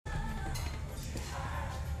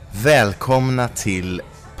Välkomna till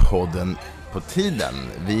podden På tiden.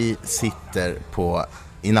 Vi sitter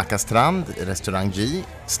i Nacka strand, restaurang G.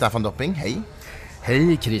 Staffan Dopping, hej.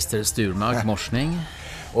 Hej, Christer Sturmark, morsning.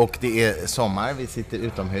 Och det är sommar, vi sitter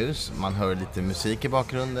utomhus. Man hör lite musik i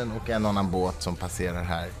bakgrunden och en annan båt som passerar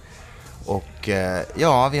här. Och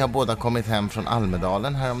vi har båda kommit hem från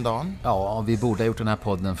Almedalen häromdagen. Ja, vi borde ha gjort den här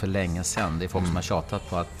podden för länge sedan. Det är folk som har tjatat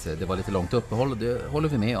på att det var lite långt uppehåll och det håller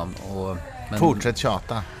vi med om. Men Fortsätt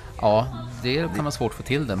tjata. Ja, det kan vara svårt att få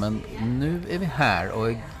till det, men nu är vi här och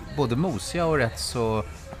är både mosiga och rätt så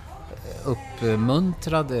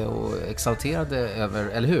uppmuntrade och exalterade över,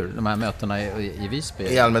 eller hur, de här mötena i Visby.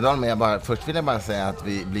 I Almedalen, men först vill jag bara säga att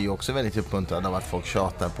vi blir också väldigt uppmuntrade av att folk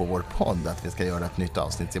tjatar på vår podd att vi ska göra ett nytt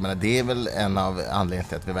avsnitt. Jag menar, det är väl en av anledningarna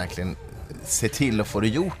till att vi verkligen ser till att få det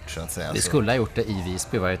gjort, så att säga. Vi skulle ha gjort det i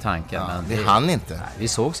Visby, var ju tanken. Ja, men vi hann inte. Nej, vi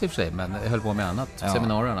sågs i och för sig, men höll på med annat,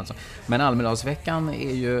 seminarier och annat. Men Almedalsveckan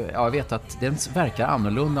är ju, jag vet att den verkar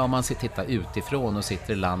annorlunda om man tittar utifrån och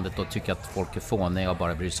sitter i landet och tycker att folk är fåniga och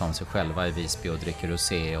bara bryr sig om sig själva i Visby och dricker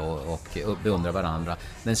rosé och beundrar varandra.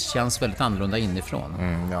 Den känns väldigt annorlunda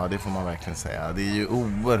inifrån. Ja, det får man verkligen säga. Det är ju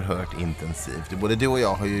oerhört intensivt. Både du och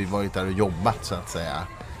jag har ju varit där och jobbat, så att säga,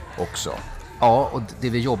 också. Ja, och det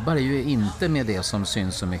vi jobbar är ju inte med det som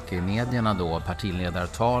syns så mycket i medierna då,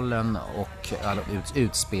 partiledartalen och alla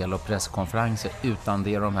utspel och presskonferenser, utan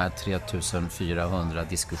det är de här 3400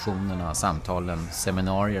 diskussionerna, samtalen,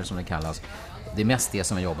 seminarier som det kallas. Det är mest det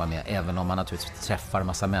som vi jobbar med, även om man naturligtvis träffar en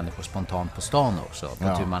massa människor spontant på stan också,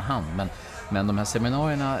 på tur man hand. Men de här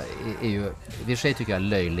seminarierna är ju, i sig tycker jag,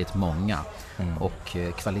 löjligt många. Och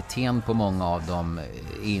kvaliteten på många av dem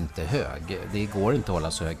är inte hög. Det går inte att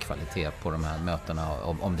hålla så hög kvalitet på de här mötena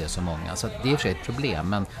om det är så många. Så det är i och för sig ett problem,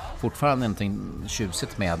 men fortfarande någonting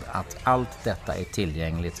tjusigt med att allt detta är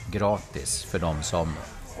tillgängligt gratis för de som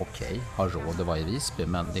har råd att vara i Visby,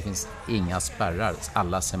 men det finns inga spärrar.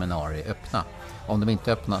 Alla seminarier är öppna. Om de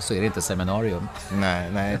inte är öppna så är det inte seminarium.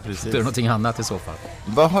 Nej, precis. Det är någonting annat i så fall.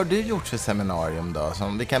 Vad har du gjort för seminarium då?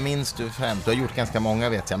 Vilka minns du främst? Du har gjort ganska många,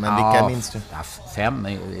 vet jag, men vilka minns du? Ja, 5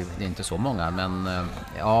 det är inte så många, men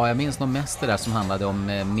jag minns nog mest det där som handlade om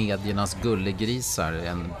mediernas gullegrisar.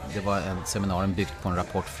 Det var en seminarium byggt på en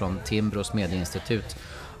rapport från Timbros medieinstitut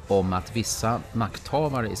om att vissa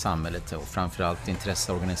makthavare i samhället och framförallt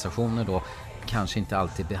intresseorganisationer då kanske inte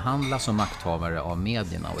alltid behandlas som makthavare av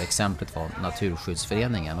medierna, och exemplet var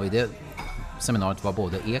Naturskyddsföreningen, och i det seminariet var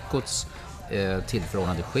både Ekots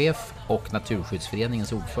tillförordnade chef och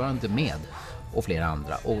Naturskyddsföreningens ordförande med och flera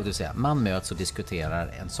andra, och det vill säga, man möts och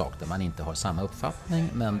diskuterar en sak där man inte har samma uppfattning,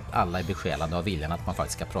 men alla är besjälade av viljan att man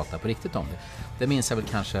faktiskt ska prata på riktigt om det. Det minns jag väl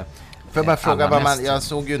kanske. Får jag bara fråga, jag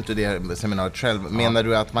såg ju inte det seminariet själv. Menar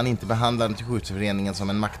du att man inte behandlar Naturskyddsföreningen som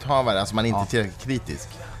en makthavare? Alltså man är inte tillräckligt kritisk?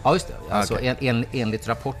 Ja, just det. Alltså, enligt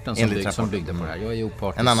rapporten som byggde på det här. Jag är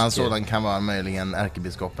opartisk. En annan sådan kan vara möjligen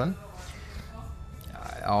ärkebiskopen?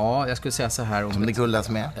 Ja, jag skulle säga så här. Som det gullas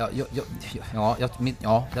med?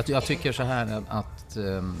 Jag tycker så här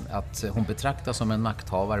att hon betraktas som en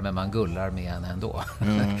makthavare, men man gullar med henne ändå.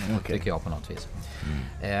 Tycker jag på något vis.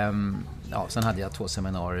 Sen hade jag 2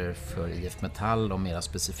 seminarier för IF Metall om mera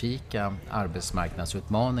specifika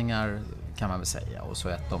arbetsmarknadsutmaningar, kan man väl säga. Och så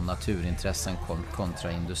ett om naturintressen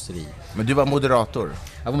kontra industri. Men du var moderator?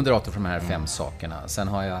 Jag var moderator för de här 5 sakerna. Sen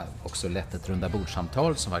har jag också lett ett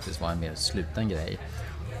rundabordssamtal som faktiskt var en mer sluten grej.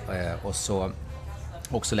 Och så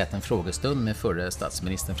också lett en frågestund med förre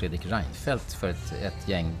statsministern Fredrik Reinfeldt för ett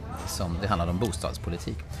gäng som det handlade om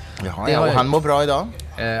bostadspolitik. Jaha, och han mår bra idag?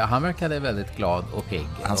 Han verkade väldigt glad och pigg.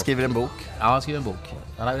 Han skriver en bok? Ja, han skriver en bok.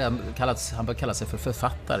 Han bör kalla sig för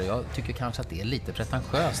författare. Jag tycker kanske att det är lite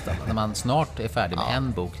pretentiöst när man snart är färdig med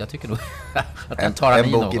en bok. Jag tycker nog att den tar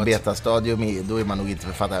en bok något. I betastadium, då är man nog inte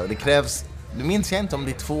författare. Det krävs, nu minns jag inte om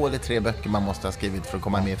det är 2 eller 3 böcker man måste ha skrivit för att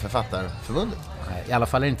komma med i Författarförbundet. I alla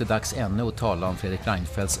fall är det inte dags ännu att tala om Fredrik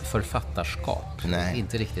Reinfeldts författarskap. Nej.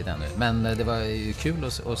 Inte riktigt ännu. Men det var ju kul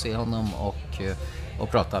att se honom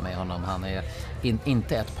och prata med honom. Han är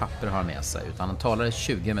inte ett papper har med sig, utan han talar i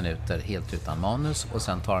 20 minuter helt utan manus, och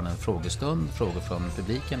sen tar han en frågestund, frågor från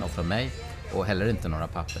publiken och från mig, och heller inte några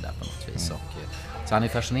papper där på något vis. Så han är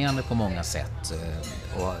fascinerande på många sätt,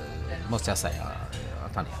 och måste jag säga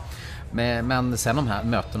att han är. Men sen de här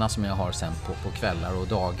mötena som jag har sen på kvällar och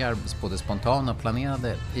dagar, både spontana och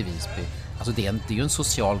planerade i Visby, alltså det är ju en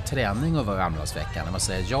social träning över Almedalsveckan. När man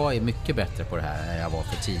säger jag är mycket bättre på det här än jag var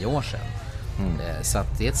för 10 år sedan. Så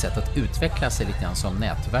att det är ett sätt att utveckla sig lite grann som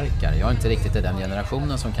nätverkare. Jag är inte riktigt i den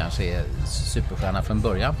generationen som kanske är superstjärna från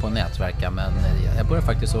början på att nätverka, men jag börjar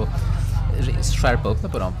faktiskt att skärpa upp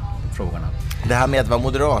mig på de frågorna. Det här med att vara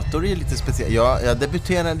moderator är ju lite speciellt. Jag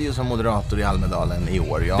debuterade ju som moderator i Almedalen i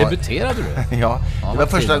år. Debuterade du? Ja, det var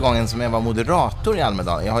första gången som jag var moderator i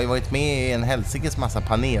Almedalen. Jag har ju varit med i en helsikes massa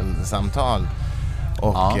panelsamtal.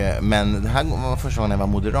 Men det här var första gången jag var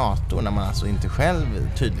moderator, när man alltså inte själv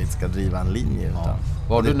tydligt ska driva en linje. Utan,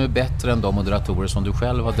 var du nu bättre än de moderatorer som du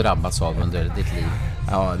själv har drabbats av under ditt liv?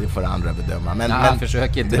 Ja, det får andra bedöma. Men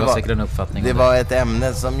försök inte, du har säkert en uppfattning. Det var ett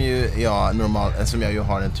ämne som jag ju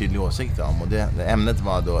har en tydlig åsikt om. Och det ämnet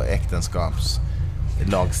var då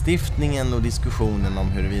äktenskapslagstiftningen och diskussionen om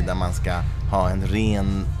huruvida man ska ha en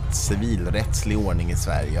ren civilrättslig ordning i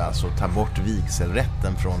Sverige, alltså ta bort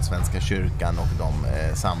vigselrätten från Svenska kyrkan och de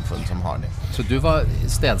samfund som har det. Så du var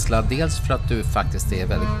städslad dels för att du faktiskt är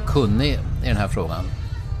väldigt kunnig i den här frågan.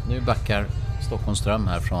 Nu backar Stockholms ström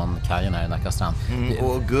här från kajen här i Nacka strand.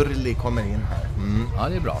 Och Gurli kommer in här. Ja,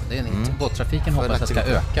 det är bra. Båttrafiken hoppas jag ska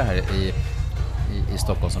öka här i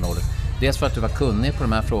Stockholmsområdet. Dels för att du var kunnig på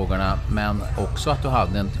de här frågorna, men också att du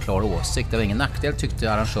hade en klar åsikt. Det var ingen nackdel,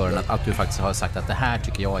 tyckte arrangören, att du faktiskt har sagt att det här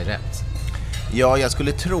tycker jag är rätt. Ja, jag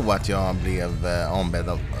skulle tro att jag blev ombedd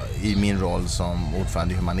i min roll som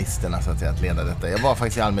ordförande i Humanisterna, så att säga, att leda detta. Jag var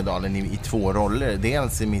faktiskt i Almedalen i 2 roller.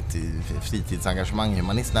 Dels i mitt fritidsengagemang i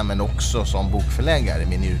Humanisterna, men också som bokförläggare i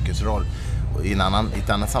min yrkesroll i ett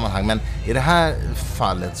annat sammanhang. Men i det här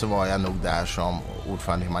fallet så var jag nog där som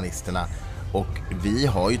ordförande i Humanisterna. Och vi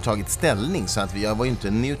har ju tagit ställning, så att jag var ju inte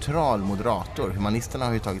en neutral moderator. Humanisterna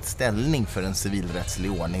har ju tagit ställning för en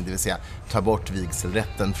civilrättslig ordning, det vill säga ta bort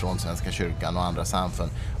vigselrätten från Svenska kyrkan och andra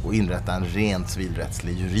samfund och inrätta en rent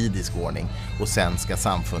civilrättslig juridisk ordning. Och sen ska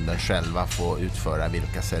samfunden själva få utföra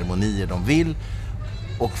vilka ceremonier de vill.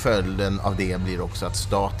 Och följden av det blir också att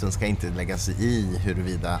staten ska inte lägga sig i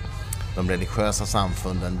huruvida de religiösa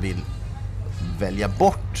samfunden vill välja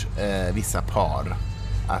bort vissa par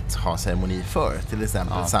att ha ceremoni för, till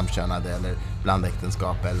exempel samkönade eller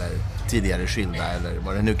blandäktenskap eller tidigare skilda eller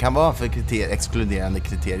vad det nu kan vara för exkluderande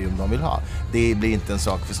kriterium de vill ha. Det blir inte en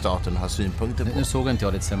sak för staten att ha synpunkter på. Nu såg inte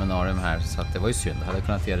jag ditt seminarium här, så att det var ju synd. Jag hade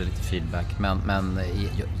kunnat ge dig lite feedback, men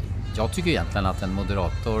jag tycker egentligen att en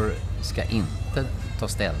moderator ska inte ta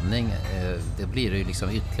ställning. Det blir ju liksom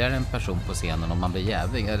ytterligare en person på scenen om man blir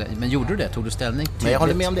jävig. Men gjorde du det? Tog du ställning tydligt? Men jag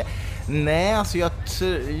håller med om det. Nej, alltså jag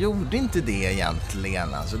gjorde inte det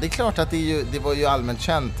egentligen. Alltså, det är klart att det var ju allmänt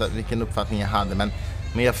känt vilken uppfattning jag hade, men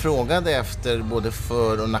jag frågade efter både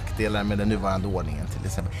för- och nackdelar med den nuvarande ordningen, till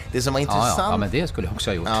exempel. Det som var intressant... Ja, men det skulle jag också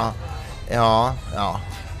ha gjort. Ja.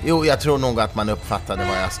 Jo, jag tror nog att man uppfattade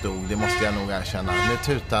var jag stod. Det måste jag nog erkänna. Nu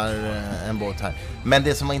tutar en båt här. Men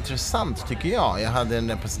det som var intressant, tycker jag hade en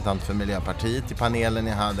representant för Miljöpartiet i panelen.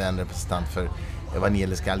 Jag hade en representant för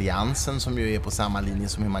Evangeliska alliansen, som ju är på samma linje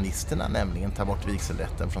som Humanisterna, nämligen ta bort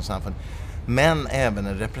vigselrätten från samfund. Men även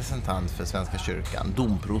en representant för Svenska kyrkan,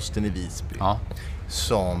 domprosten i Visby,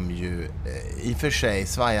 som ju i och för sig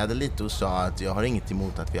svajade lite och sa att jag har inget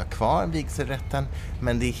emot att vi har kvar vigselrätten,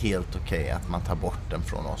 men det är helt okej att man tar bort den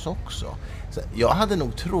från oss också. Så jag hade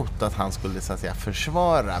nog trott att han skulle, så att säga,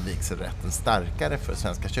 försvara vigselrätten starkare för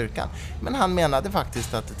Svenska kyrkan. Men han menade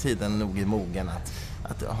faktiskt att tiden nog är mogen att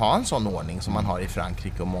ha en sån ordning som man har i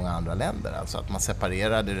Frankrike och många andra länder. Alltså att man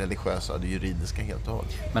separerar det religiösa och det juridiska helt och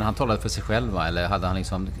hållet. Men han talade för sig själv, va? Eller hade han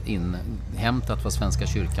liksom inhämtat vad Svenska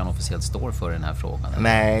kyrkan officiellt står för i den här frågan? Eller?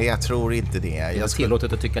 Nej, jag tror inte det. Det är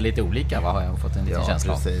tillåtet att tycka lite olika, va? Har jag fått en liten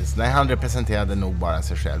känsla av. Precis. Nej, han representerade nog bara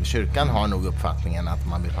sig själv. Kyrkan har nog uppfattningen att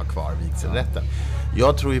man vill ha kvar vigselrätten.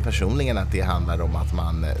 Jag tror ju personligen att det handlar om att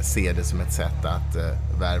man ser det som ett sätt att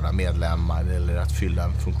värva medlemmar eller att fylla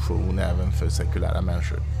en funktion även för sekulära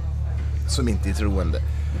människor som inte är troende.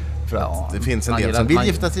 För att det finns en del som vill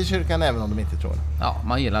gifta sig i kyrkan även om de inte är troende. Ja,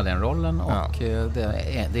 man gillar den rollen och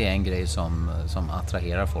det är en grej som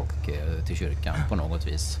attraherar folk till kyrkan på något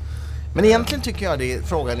vis. Men egentligen tycker jag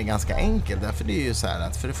frågan är ganska enkel, därför det är ju så här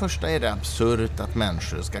att för det första är det absurt att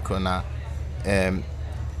människor ska kunna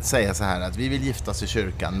säga så här att vi vill gifta oss i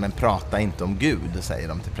kyrkan men prata inte om Gud, säger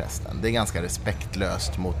de till prästen. Det är ganska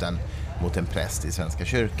respektlöst mot en präst i Svenska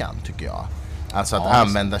kyrkan, tycker jag. Alltså att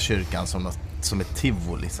använda kyrkan som ett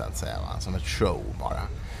tivoli, så att säga, va? Som ett show bara.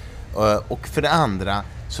 Och för det andra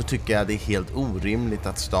så tycker jag det är helt orimligt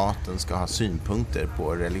att staten ska ha synpunkter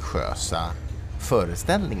på religiösa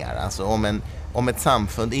föreställningar. Alltså om ett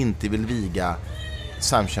samfund inte vill viga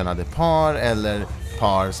samkönade par eller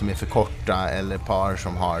par som är för korta eller par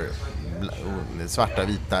som har svarta,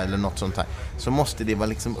 vita eller något sånt här, så måste det vara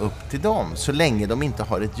liksom upp till dem så länge de inte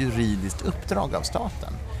har ett juridiskt uppdrag av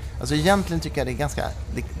staten. Alltså egentligen tycker jag det är ganska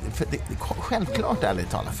självklart,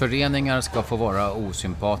 ärligt talat. Föreningar ska få vara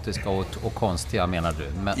osympatiska och konstiga, menar du?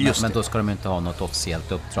 Men då ska de inte ha något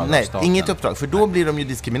officiellt uppdrag av staten? Nej, inget uppdrag, för då blir de ju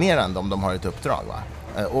diskriminerande om de har ett uppdrag, va?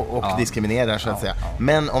 Och diskriminerar, så att säga.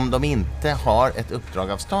 Men om de inte har ett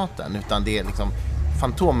uppdrag av staten, utan det är liksom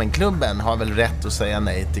Fantomenklubben har väl rätt att säga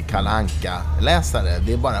nej till Kalle Anka-läsare.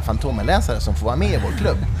 Det är bara Fantomenläsare som får vara med i vår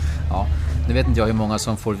klubb. Ja, nu vet inte jag hur många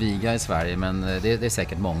som får viga i Sverige, men det är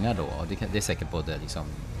säkert många då. Det är säkert både liksom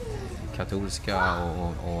katolska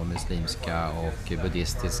och muslimska och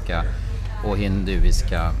buddhistiska och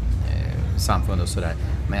hinduiska samfund och sådär.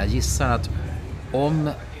 Men jag gissar att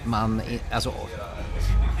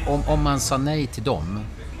om man sa nej till dem,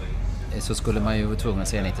 så skulle man ju tvungen att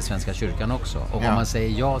säga nej till Svenska kyrkan också. Och om man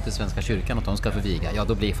säger ja till Svenska kyrkan och de ska få viga, ja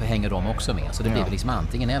då hänger de också med. Så det blir liksom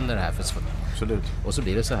antingen eller det här. Absolut. Och så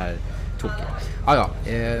blir det så här tokigt.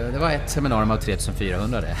 Det var ett seminarium av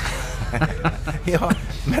 3400 det. Ja,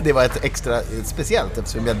 men det var ett extra speciellt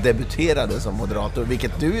eftersom jag debuterade som moderator,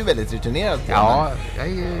 vilket du är väldigt rutinerad på. Ja, jag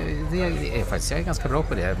är ganska bra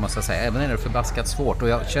på det, måste jag säga. Även när det är förbaskat svårt. Och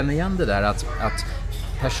jag känner igen det där att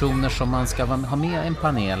personer som man ska ha med en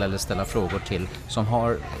panel eller ställa frågor till,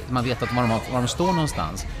 som man vet att var de står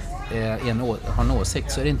någonstans, har en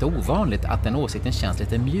åsikt, så är det inte ovanligt att den åsikten känns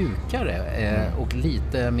lite mjukare och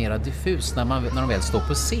lite mera diffus när de väl står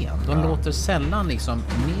på scen. De låter sällan liksom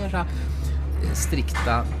mera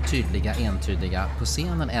strikta, tydliga, entydiga på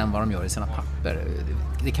scenen än vad de gör i sina papper.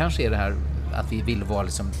 Det kanske är det här att vi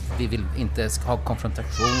vill inte ha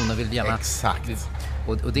konfrontation och vill gärna... Exakt.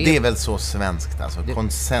 Och det är väl så svenskt, alltså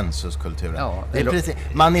konsensuskulturen. Ja,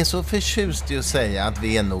 man är så förtjust i att säga att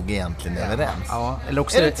vi är nog egentligen överens. Ja, eller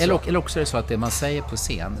också är det så att det man säger på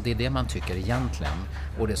scen, det är det man tycker egentligen.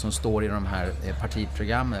 Och det som står i de här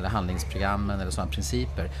partiprogrammen eller handlingsprogrammen eller sådana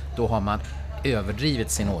principer, då har man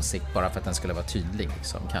överdrivit sin åsikt bara för att den skulle vara tydlig,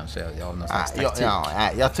 liksom, kanske av någon slags taktik.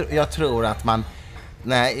 Jag tror att man...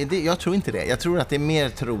 Nej, jag tror inte det. Jag tror att det är mer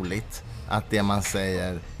troligt att det man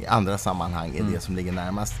säger i andra sammanhang är det som ligger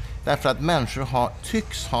närmast. Därför att människor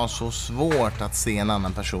tycks ha så svårt att se en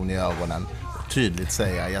annan person i ögonen och tydligt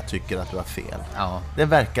säga jag tycker att du har fel. Ja. Det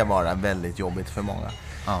verkar vara väldigt jobbigt för många.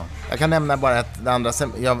 Ja. Jag kan nämna bara att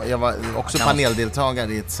jag var också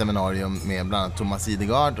paneldeltagare i ett seminarium med bland annat Thomas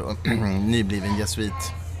Idegard och nybliven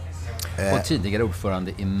jesuit. Och tidigare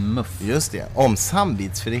ordförande i MUF. Just det, om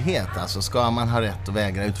samvetsfrihet, alltså ska man ha rätt att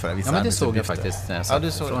vägra utföra vissa arbetsuppgifter. Ja, men det såg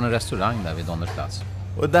jag faktiskt från en restaurang där vid Donnersplats.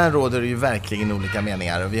 Och där råder det ju verkligen olika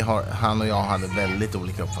meningar och han och jag hade väldigt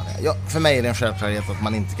olika uppfattningar. För mig är det en självklarhet att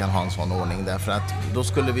man inte kan ha en sån ordning, därför att då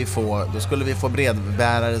skulle vi få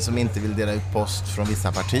brevbärare som inte vill dela ut post från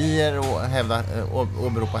vissa partier och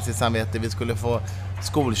åberopa sitt samvete. Vi skulle få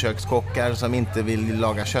skolkökskockar som inte vill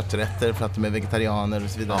laga kötträtter för att de är vegetarianer och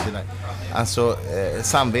så vidare. Alltså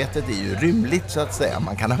samvetet är ju rymligt, så att säga.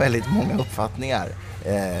 Man kan ha väldigt många uppfattningar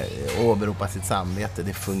och åberopa sitt samvete.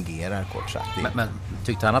 Det fungerar kort sagt. Men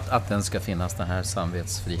tyckte han att den ska finnas, den här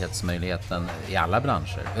samvetsfrihetsmöjligheten i alla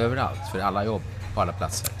branscher, överallt, för alla jobb, på alla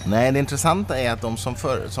platser? Nej, det intressanta är att de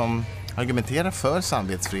som argumenterar för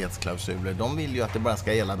samvetsfrihetsklausuler, de vill ju att det bara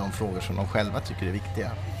ska gälla de frågor som de själva tycker är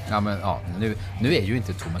viktiga. Nu är ju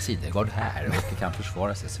inte Thomas Idegard här och kan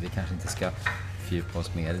försvara sig, så vi kanske inte ska fördjupa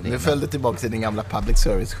oss mer i det. Nu följde tillbaka till din gamla public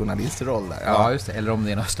service journalistroll där. Ja, just det. Eller om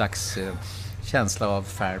det är någon slags känsla av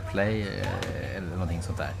fair play eller någonting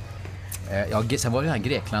sånt där. Sen var det den här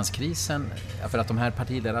Greklandskrisen, för att de här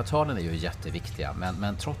partiledartalen är ju jätteviktiga,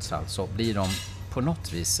 men trots allt så blir de på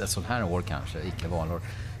något vis, ett sånt här år kanske, icke-valår,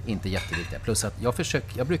 inte jätteviktiga. Plus att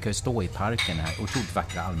jag brukar ju stå i parken här, otroligt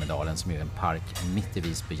vackra Almedalen, som är en park mitt i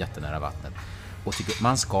Visby, jättenära vattnet, och tycker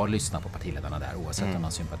man ska lyssna på partiledarna där, oavsett om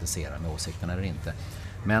man sympatiserar med åsikterna eller inte.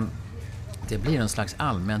 Men det blir en slags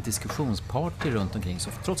allmän diskussionsparty runt omkring, så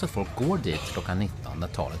trots att folk går dit klockan 19 när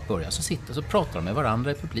talet börjar, så pratar de med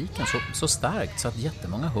varandra i publiken så starkt så att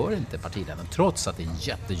jättemånga hör inte partiledaren, trots att det är en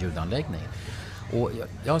jätteljudanläggning. Och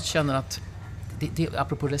jag känner att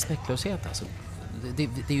apropå respektlöshet, alltså, det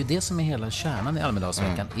är ju det som är hela kärnan i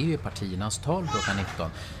Almedalsveckan, är ju partiernas tal klockan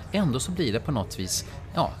 19. Ändå så blir det på något vis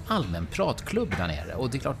allmän pratklubb där nere. Och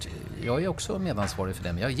det är klart, jag är också medansvarig för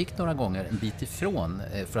det, men jag gick några gånger en bit ifrån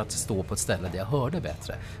för att stå på ett ställe där jag hörde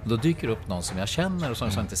bättre. Och då dyker upp någon som jag känner och som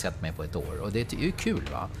inte sett mig på ett år. Och det är ju kul,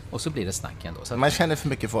 va? Och så blir det snack ändå. Så man känner för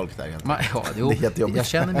mycket folk där egentligen. Det är jättejobbigt. Jag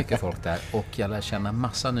känner mycket folk där och jag lär känna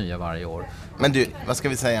massa nya varje år. Men du, vad ska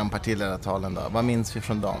vi säga om partiledartalen då? Vad minns vi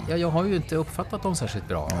från dem? Ja, jag har ju inte uppfattat dem särskilt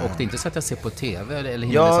bra. Och det är inte så att jag ser på tv eller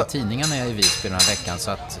hinner läsa tidningarna när jag är i Visby den här veckan.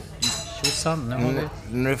 Så att Tjosan, nu har vi...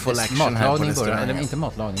 Nu är det full action här på restaurangen. Eller inte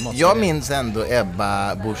matlagning. Jag minns ändå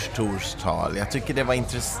Ebba Busch Thors tal. Jag tycker det var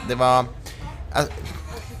intressant. Det var...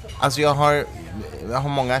 Alltså jag har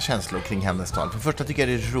många känslor kring hennes tal. För det första tycker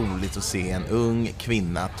jag det är roligt att se en ung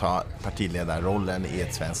kvinna ta partiledarrollen i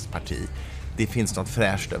ett svenskt parti. Det finns något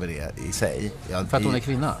fräscht över det i sig. För att hon är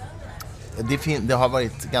kvinna? Det har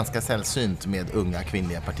varit ganska sällsynt med unga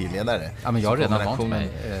kvinnliga partiledare. Ja, men jag har redan vant mig,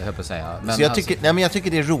 höll på att säga. Men så jag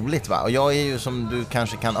tycker det är roligt, va? Och jag är ju, som du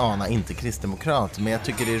kanske kan ana, inte kristdemokrat. Men jag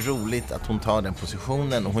tycker det är roligt att hon tar den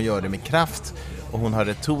positionen och hon gör det med kraft. Och hon har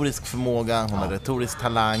retorisk förmåga, hon har retorisk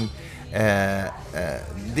talang.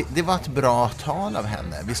 Det var ett bra tal av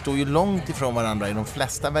henne. Vi står ju långt ifrån varandra i de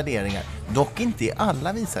flesta värderingar. Dock inte i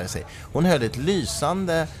alla, visar det sig. Hon höll ett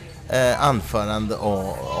lysande anförande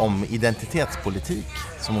om identitetspolitik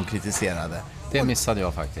som hon kritiserade. Det missade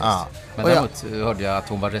jag faktiskt. Ja. Men däremot hörde jag att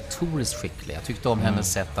hon var retoriskt skicklig. Jag tyckte om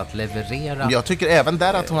hennes sätt att leverera. Jag tycker även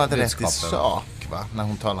där att hon hade rätt i sak, va? När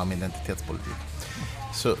hon talar om identitetspolitik.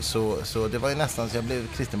 Så det var ju nästan så jag blev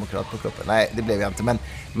kristdemokrat på kuppen. Nej, det blev jag inte.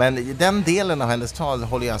 Men den delen av hennes tal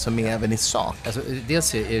håller jag alltså med även i sak. Alltså,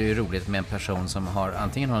 dels är det ju roligt med en person som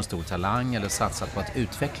antingen har en stor talang eller satsat på att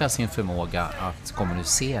utveckla sin förmåga att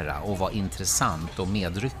kommunicera och vara intressant och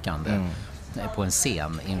medryckande på en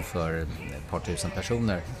scen inför ett par tusen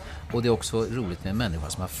personer. Och det är också roligt med en människa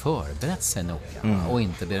som har förberett sig noga och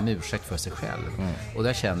inte ber om ursäkt för sig själv. Och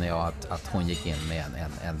där känner jag att hon gick in med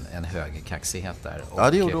en hög kaxighet där. Och,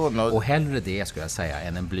 ja, det gjorde hon. Och hellre det, skulle jag säga,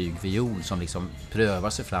 än en blyg viol som liksom prövar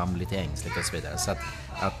sig fram lite ängsligt och så vidare. Så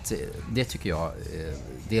att det tycker jag,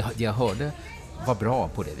 det jag hörde var bra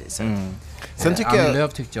på det viset. Sen tycker Annie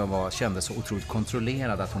Lööf tyckte jag kändes så otroligt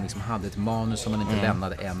kontrollerad, att hon liksom hade ett manus som hon inte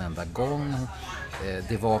lämnade en enda gång.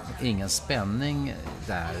 Det var ingen spänning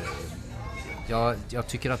där. Jag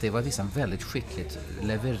tycker att det var liksom väldigt skickligt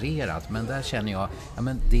levererat, men där känner jag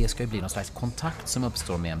men det ska ju bli någon slags kontakt som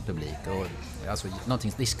uppstår med en publik, och alltså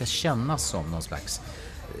någonting, det ska kännas som någon slags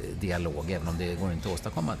dialog, även om det går inte att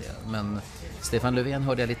åstadkomma det. Men Stefan Löfven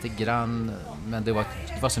hörde jag lite grann, men det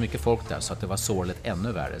var så mycket folk där så att det var sorgligt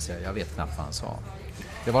ännu värre, så jag vet knappt vad han sa.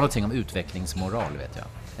 Det var någonting om utvecklingsmoral, vet jag.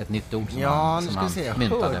 Ett nytt ord som han myntade.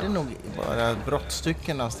 Jag hörde nog bara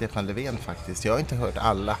brottstycken av Stefan Löfven faktiskt. Jag har inte hört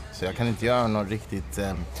alla, så jag kan inte göra någon riktigt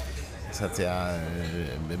så att säga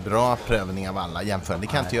bra prövning av alla jämförande.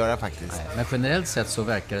 Det kan jag inte göra faktiskt. Nej. Men generellt sett så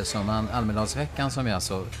verkar det som Almedalsveckan, som är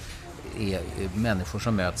alltså är människor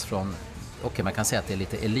som möts från, man kan säga att det är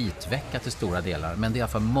lite elitvecka till stora delar, men det är i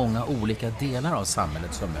alla fall många olika delar av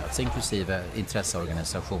samhället som möts, inklusive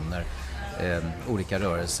intresseorganisationer, olika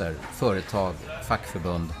rörelser, företag,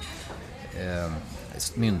 fackförbund,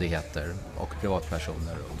 myndigheter och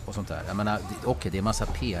privatpersoner och sånt där. Jag menar, det är massa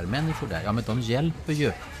PR-människor där. Ja, men de hjälper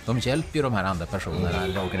ju de här andra personerna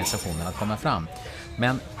eller organisationerna att komma fram.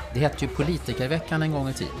 Men det hette ju politikerveckan en gång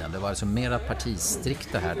i tiden. Det var alltså mera partistrikt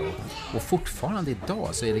det här då. Och fortfarande idag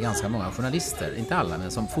så är det ganska många journalister, inte alla,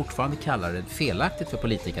 men som fortfarande kallar det felaktigt för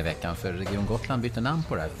politikerveckan, för Region Gotland bytte namn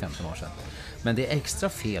på det här för 15 år sedan. Men det är extra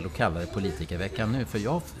fel att kalla det politikerveckan nu,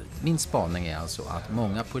 för min spaning är alltså att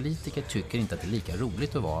många politiker tycker inte att det är lika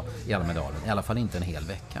roligt att vara i Almedalen, i alla fall inte en hel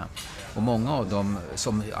vecka. Och många av dem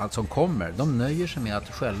som kommer, de nöjer sig med att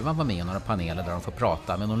själva vara med i några paneler där de får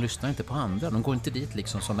prata, men de lyssnar inte på andra. De går inte dit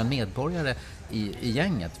liksom som en medborgare i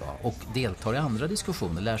gänget, va? Och deltar i andra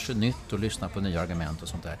diskussioner, lär sig nytt och lyssnar på nya argument och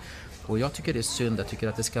sånt där. Och jag tycker det är synd. Jag tycker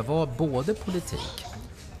att det ska vara både politik,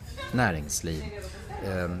 näringsliv,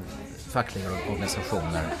 fackliga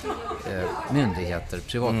organisationer, myndigheter,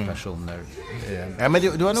 privatpersoner, ja, men du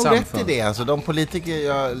har nog samfund. rätt i det. Alltså, de politiker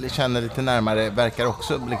jag känner lite närmare verkar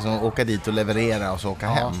också liksom åka dit och leverera och så åka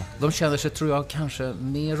hem. De känner sig, tror jag, kanske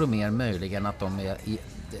mer och mer möjligen att de är i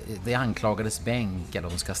det anklagades bänk, eller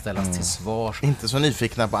de ska ställas till svars. Inte så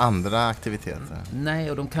nyfikna på andra aktiviteter. Nej,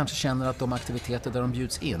 och de kanske känner att de aktiviteter där de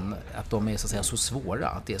bjuds in, att de är så att säga så svåra,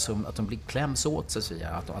 att det är som att de blir kläms åt sig,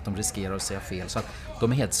 att de riskerar att säga fel, så att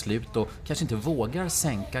de är helt slut och kanske inte vågar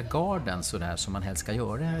sänka garden så där som man helst ska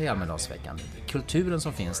göra i Almedalsveckan. Kulturen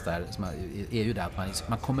som finns där är ju där att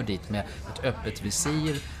man kommer dit med ett öppet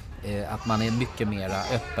visir, att man är mycket mer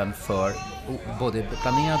öppen för både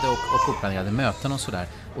planerade och oplanerade möten och sådär.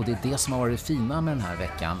 Och det är det som har varit fina med den här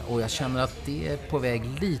veckan. Och jag känner att det är på väg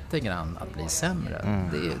lite grann att bli sämre.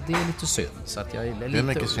 Det är lite synd. Så att jag är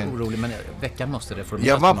lite orolig. Men veckan måste reformeras.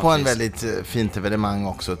 Jag var på en väldigt fint evenemang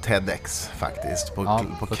också, TEDx faktiskt.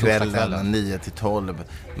 På kvällen 9-12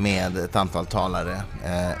 med ett antal talare.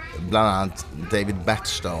 Bland annat David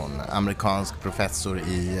Batchstone, amerikansk professor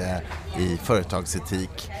i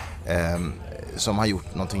företagsetik. Som har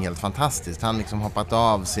gjort någonting helt fantastiskt. Han liksom hoppat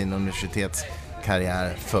av sin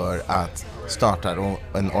karriär för att starta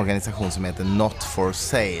en organisation som heter Not for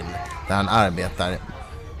Sale, där han arbetar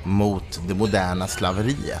mot det moderna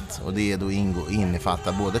slaveriet. Och det är då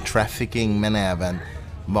innefattar både trafficking men även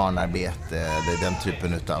barnarbete, den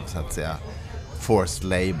typen utav så att säga forced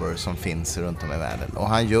labor som finns runt om i världen. Och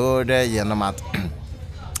han gör det genom att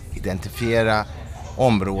identifiera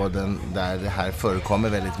områden där det här förekommer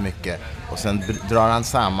väldigt mycket, och sen drar han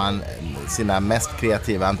samman sina mest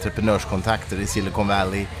kreativa entreprenörskontakter i Silicon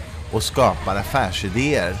Valley och skapar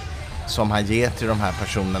affärsidéer som han ger till de här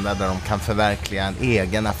personerna, där de kan förverkliga en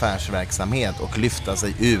egen affärsverksamhet och lyfta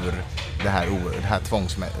sig ur det här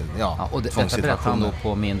och detta berättar han då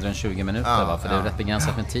på mindre än 20 minuter, va? För det är rätt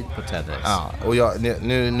begränsat med tid på TEDx. Ja, och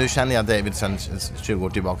nu känner jag David sedan 20 år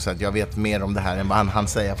tillbaka, så att jag vet mer om det här än vad han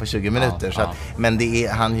säger på 20 minuter. Så att, men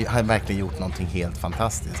han har verkligen gjort någonting helt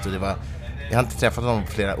fantastiskt, och jag har inte träffat honom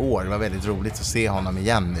på flera år. Det var väldigt roligt att se honom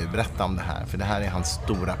igen nu, berätta om det här. För det här är hans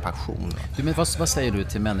stora passion. Men vad säger du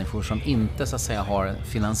till människor som inte så att säga har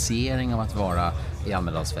finansiering av att vara i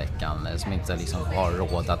Almedalsveckan, som inte liksom har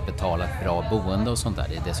råd att betala ett bra boende och sånt där?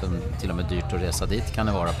 Det är det som till och med dyrt att resa dit kan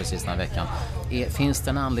det vara precis den här veckan. Finns det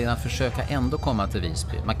en anledning att försöka ändå komma till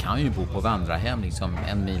Visby? Man kan ju bo på vandrarhem liksom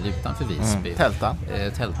 1 mil utanför Visby.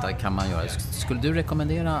 Tälta kan man göra. Skulle du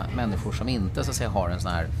rekommendera människor som inte så att säga har en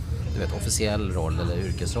sån här officiell roll eller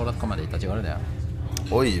yrkesroll att komma dit att göra det?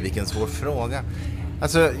 Oj, vilken svår fråga.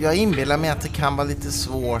 Alltså, jag inbillar mig att det kan vara lite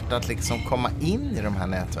svårt att liksom komma in i de här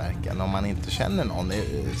nätverken om man inte känner någon,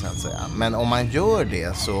 så att säga. Men om man gör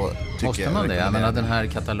det så tycker måste jag... man det? Jag menar, den här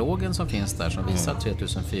katalogen som finns där som visar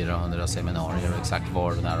 3400 seminarier och exakt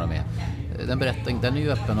var och när de är. Den är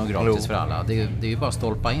ju öppen och gratis för alla. Det är ju bara att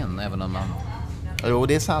stolpa in, även om man... Jo,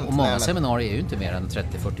 det är sant. Och många seminarier är ju inte mer än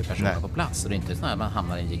 30-40 personer på plats. Så det är inte så att man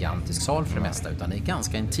hamnar i en gigantisk sal för det mesta, utan det är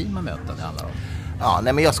ganska intima möten det handlar om. Ja,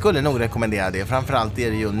 nej, men jag skulle nog rekommendera det. Framförallt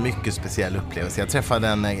är det ju en mycket speciell upplevelse. Jag träffade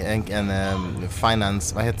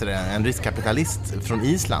en riskkapitalist från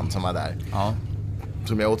Island som var där. Ja.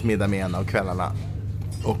 Som jag åt middag med en av kvällarna.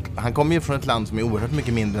 Och han kommer ju från ett land som är oerhört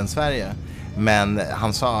mycket mindre än Sverige. Men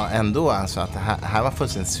han sa ändå alltså att det här var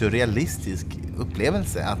fullständigt surrealistisk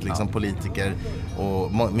upplevelse att liksom politiker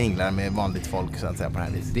och minglar med vanligt folk så att säga på det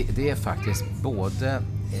här viset. Det är faktiskt både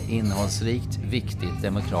innehållsrikt, viktigt,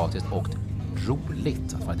 demokratiskt och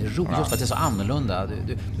roligt. Det är roligt för att det är så annorlunda.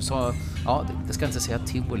 Du sa, det ska inte säga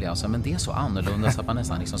tivoli alltså, men det är så annorlunda så att man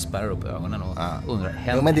nästan liksom spärrar upp ögonen och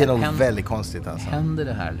undrar. Men det är nog väldigt konstigt alltså. Händer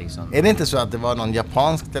det här liksom? Är det inte så att det var någon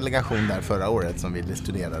japansk delegation där förra året som ville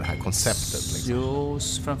studera det här konceptet? Liksom? Jo,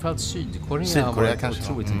 framförallt Sydkorea har varit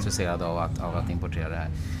otroligt intresserad av att importera det här.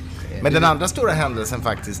 Men den andra stora händelsen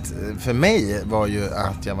faktiskt för mig var ju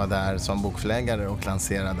att jag var där som bokförläggare och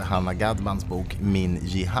lanserade Hanna Gadmans bok Min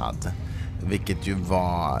Jihad. Vilket ju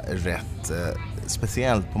var rätt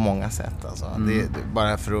speciellt på många sätt. Alltså.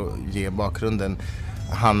 Bara för att ge bakgrunden.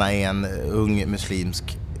 Hanna är en ung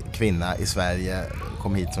muslimsk kvinna i Sverige.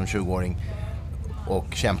 Kom hit som 20-åring och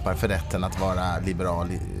kämpar för rätten att vara liberal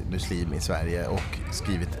muslim i Sverige. Och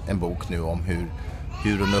skrivit en bok nu om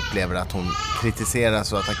hur hon upplever att hon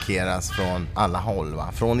kritiseras och attackeras från alla håll. Va?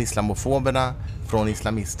 Från islamofoberna, från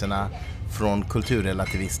islamisterna, från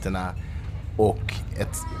kulturrelativisterna. Och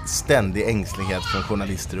ett ständig ängslighet från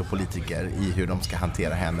journalister och politiker i hur de ska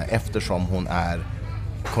hantera henne, eftersom hon är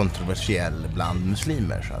kontroversiell bland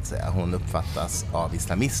muslimer så att säga. Hon uppfattas av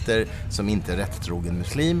islamister som inte rätttrogen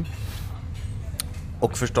muslim.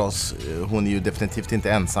 Och förstås, hon är ju definitivt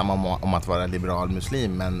inte ensam om att vara liberal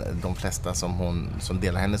muslim, men de flesta som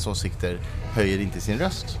delar hennes åsikter höjer inte sin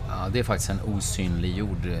röst. Ja, det är faktiskt en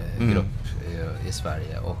osynliggjord grupp i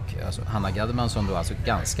Sverige. Och alltså, Hanna Gadman som då alltså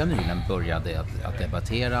ganska nyligen började att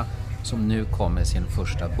debattera, som nu kommer sin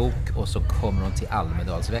första bok, och så kommer hon till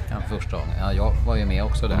Almedalsveckan första gången. Ja, jag var ju med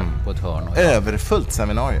också där på ett hörn. Och överfullt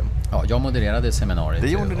seminarium. Ja, jag modererade seminariet. Det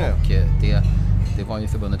gjorde du. Och det var ju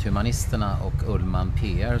förbundet Humanisterna och Ullman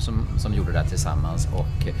PR som gjorde det här tillsammans.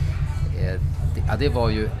 Och det var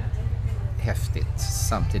ju häftigt,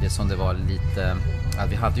 samtidigt som det var lite...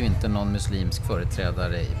 vi hade ju inte någon muslimsk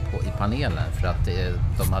företrädare i panelen för att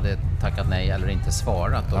de hade tackat nej eller inte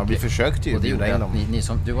svarat. Ja, vi försökte ju bjuda in dem.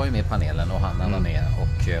 Du var ju med i panelen och Hanna var med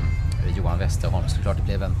och Johan Westerholm, så klart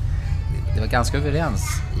det var ganska överens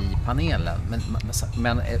i panelen.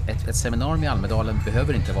 Men ett seminarium i Almedalen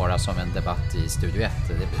behöver inte vara som en debatt i Studio 1.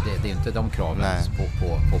 Det är inte de kraven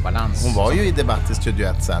på balans. Hon var ju i debatt i Studio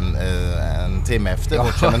 1 sen en timme efter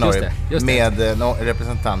vårt seminarium. Just det. Med en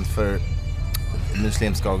representant för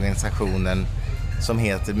muslimska organisationen som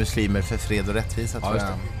heter Muslimer för fred och rättvisa, tror jag.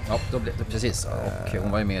 Ja, då blev det precis. Och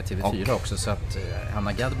hon var ju med i TV4 också, så att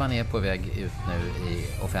Hanna Gadman är på väg ut nu i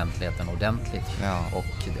offentligheten ordentligt. Ja.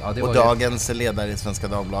 Och dagens ledare i Svenska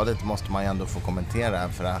Dagbladet måste man ju ändå få kommentera,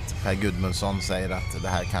 för att Per Gudmundsson säger att det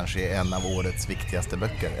här kanske är en av årets viktigaste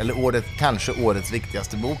böcker. Eller kanske årets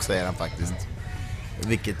viktigaste bok, säger han faktiskt.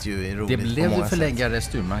 Vilket ju är roligt. Det blev ju förläggare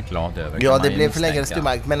Sturmark glad över. Ja, det blev förläggare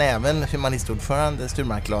Sturmark, men även humanistordförande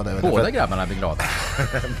Sturmark glad över. Båda grabbarna blir glada.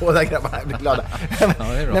 Båda grabbarna blir glada.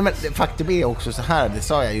 Nej, men faktum är också så här, det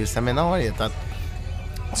sa jag ju i seminariet, att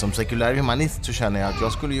som sekulär humanist så känner jag att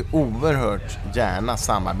jag skulle ju oerhört gärna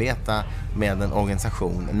samarbeta med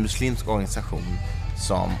en muslimsk organisation,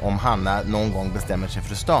 som om Hanna någon gång bestämmer sig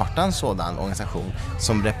för att starta en sådan organisation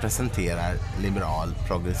som representerar liberal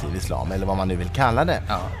progressiv islam, eller vad man nu vill kalla det,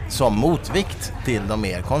 som motvikt till de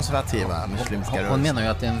mer konservativa muslimska rörelserna. Hon menar ju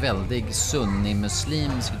att det är en väldig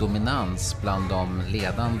sunni-muslimsk dominans bland de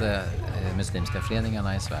ledande muslimska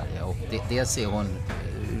föreningarna i Sverige, och dels är hon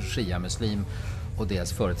shia-muslim och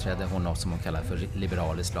dels företräder hon något som hon kallar för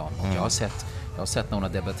liberal islam. Och jag har sett när hon har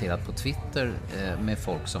debatterat på Twitter med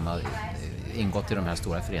folk som har ingått i de här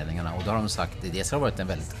stora föreningarna, och då har de sagt att det har varit en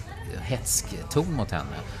väldigt hetsk ton mot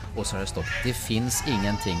henne, och så har det stått: det finns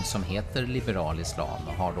ingenting som heter liberal islam.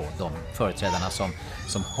 Och har då de företrädarna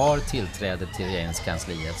som har tillträde till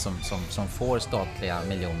regeringskansliet, som får statliga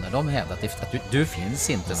miljoner, de hävdar att du finns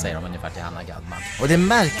inte, säger de ungefär till Hanna Gadman. Och det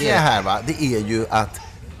märkliga här, va, det är ju att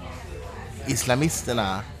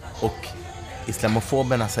islamisterna och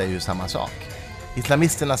islamofoberna säger ju samma sak.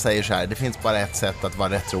 Islamisterna säger så här: det finns bara ett sätt att vara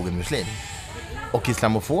rättrogen muslim. Och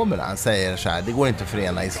islamofoberna säger så här: det går inte att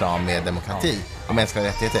förena islam med demokrati och mänskliga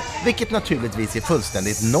rättigheter. Vilket naturligtvis är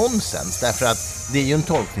fullständigt nonsens, därför att det är ju en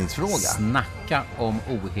tolkningsfråga. Snacka om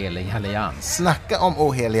ohelig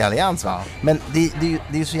allians. Va? Men det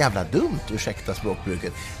är ju så jävla dumt, ursäkta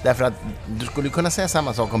språkbruket. Därför att du skulle kunna säga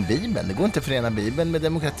samma sak om Bibeln. Det går inte att förena Bibeln med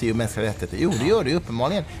demokrati och mänskliga rättigheter. Jo, det gör det ju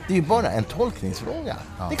uppenbarligen. Det är ju bara en tolkningsfråga.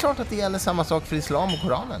 Ja. Det är klart att det gäller samma sak för islam och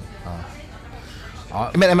Koranen. Ja.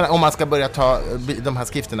 Ja. Men om man ska börja ta de här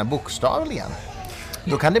skrifterna bokstavligen,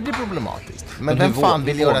 då kan det bli problematiskt. Men vem fan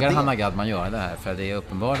vill göra det? Vågar Hanna Gadman göra det här? För det är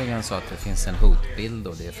uppenbarligen så att det finns en hotbild,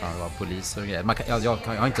 och det är fan vad poliser och grejer. Jag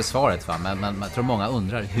har inte svaret, men jag tror många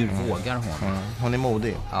undrar, hur vågar hon? Hon är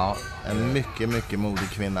modig. Ja. En mycket, mycket modig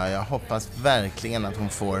kvinna. Jag hoppas verkligen att hon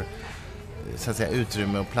får, så att säga,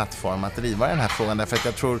 utrymme och plattform att driva den här frågan. Därför att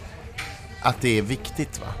jag tror att det är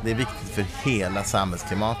viktigt. Va? Det är viktigt för hela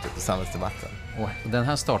samhällsklimatet och samhällsdebatten. Och den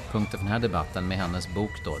här startpunkten för den här debatten med hennes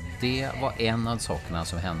bok då, det var en av sakerna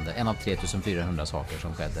som hände, en av 3400 saker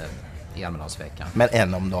som skedde i Almedalsveckan. Men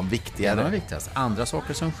en av de viktigare. En av de viktigaste. Andra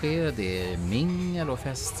saker som sker, det är mingel och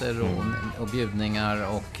fester och bjudningar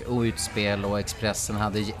och utspel, och Expressen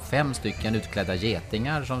hade 5 stycken utklädda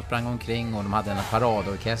getingar som sprang omkring, och de hade en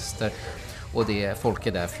paradorkester. Och folk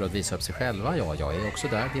är där för att visa upp sig själva. Ja, jag är också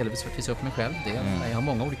där delvis för att visa upp mig själv. Jag har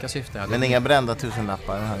många olika syften. Men inga brända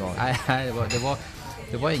tusenlappar den här gången? Nej,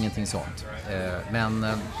 det var ingenting sånt. Men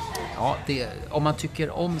ja, om man tycker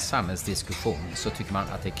om samhällsdiskussion så tycker man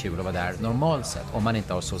att det är kul att vara där normalt sett. Om man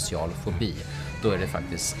inte har social fobi, då är det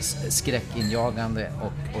faktiskt skräckinjagande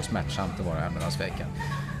och smärtsamt att vara här med Almedalsveckan.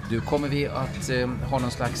 Kommer vi att ha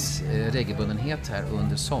någon slags regelbundenhet här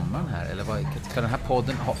under sommaren här? Eller för den här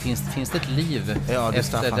podden, finns det ett liv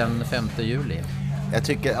efter den 5 juli? Jag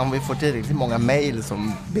tycker om vi får tillräckligt många mejl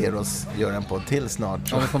som ber oss göra en podd till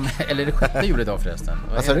snart. Eller är det 6 juli idag förresten?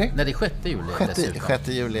 Vad sa du? Nej, det är 6 juli. 6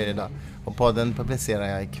 juli är det idag. Och podden publicerar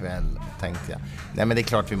jag ikväll, tänkte jag. Nej, men det är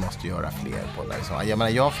klart vi måste göra fler poddar. Jag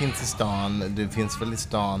menar, jag finns i stan, du finns väl i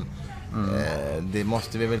stan. Det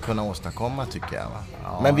måste vi väl kunna åstadkomma, tycker jag.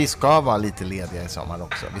 Ja. Men vi ska vara lite lediga i sommar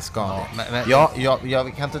också. Vi ska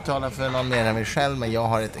jag kan inte tala för någon mer än mig själv, men jag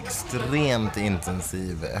har ett extremt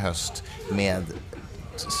intensiv höst med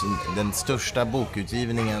den största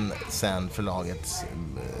bokutgivningen sedan förlagets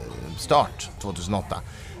start 2008.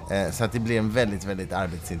 Så att det blir en väldigt, väldigt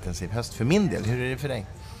arbetsintensiv höst för min del. Hur är det för dig?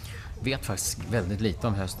 Vet faktiskt väldigt lite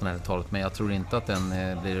om hösten eller talet, men jag tror inte att den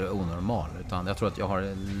blir onormal, utan jag tror att jag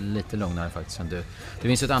har lite lugnare faktiskt än du. Det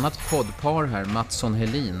finns ett annat poddpar här, Mattsson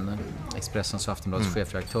Helin, Expressens och Aftonbladets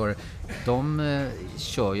chefredaktör. De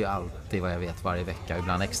kör ju alltid, vad jag vet, varje vecka,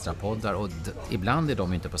 ibland extra poddar, och ibland är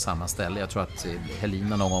de inte på samma ställe. Jag tror att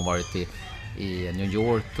Helin har någon gång varit i New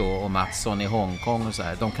York och Mattsson i Hongkong och så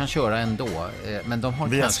här. De kan köra ändå, men de har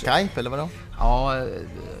via Skype eller vadå? Ja,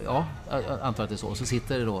 jag antar att det är så. Och så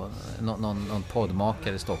sitter det då någon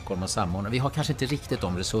poddmakare i Stockholm och samordnar. Vi har kanske inte riktigt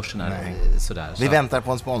de resurserna sådär. Vi väntar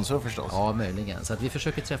på en sponsor förstås. Ja, möjligen. Så att vi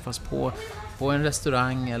försöker träffas på en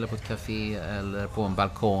restaurang eller på ett café eller på en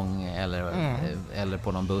balkong eller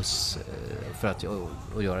på någon buss för att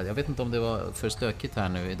göra det. Jag vet inte om det var för stökigt här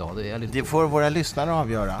nu idag. Det får våra lyssnare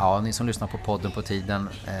avgöra. Ja, ni som lyssnar på podden på tiden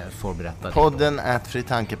får berätta.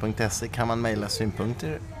 Podden@fritanke.se kan man mejla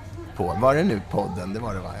synpunkter på. Var det nu podden? Det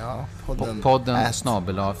var det, va? Ja, podden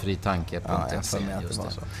 @fritanke.se. Ja,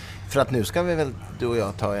 för att nu ska vi väl du och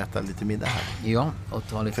jag ta och äta lite middag här. Ja, och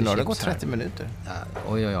ta lite. För nu har det gått 30 minuter. Ja,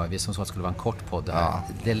 oj, vi som sa att det skulle vara en kort podd här. Ja.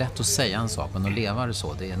 Det är lätt att säga en sak, men att leva det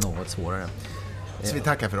så, det är något svårare. Så vi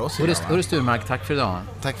tackar för oss idag. Hörru Sturmark, tack för idag.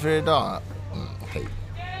 Tack för idag. Hej.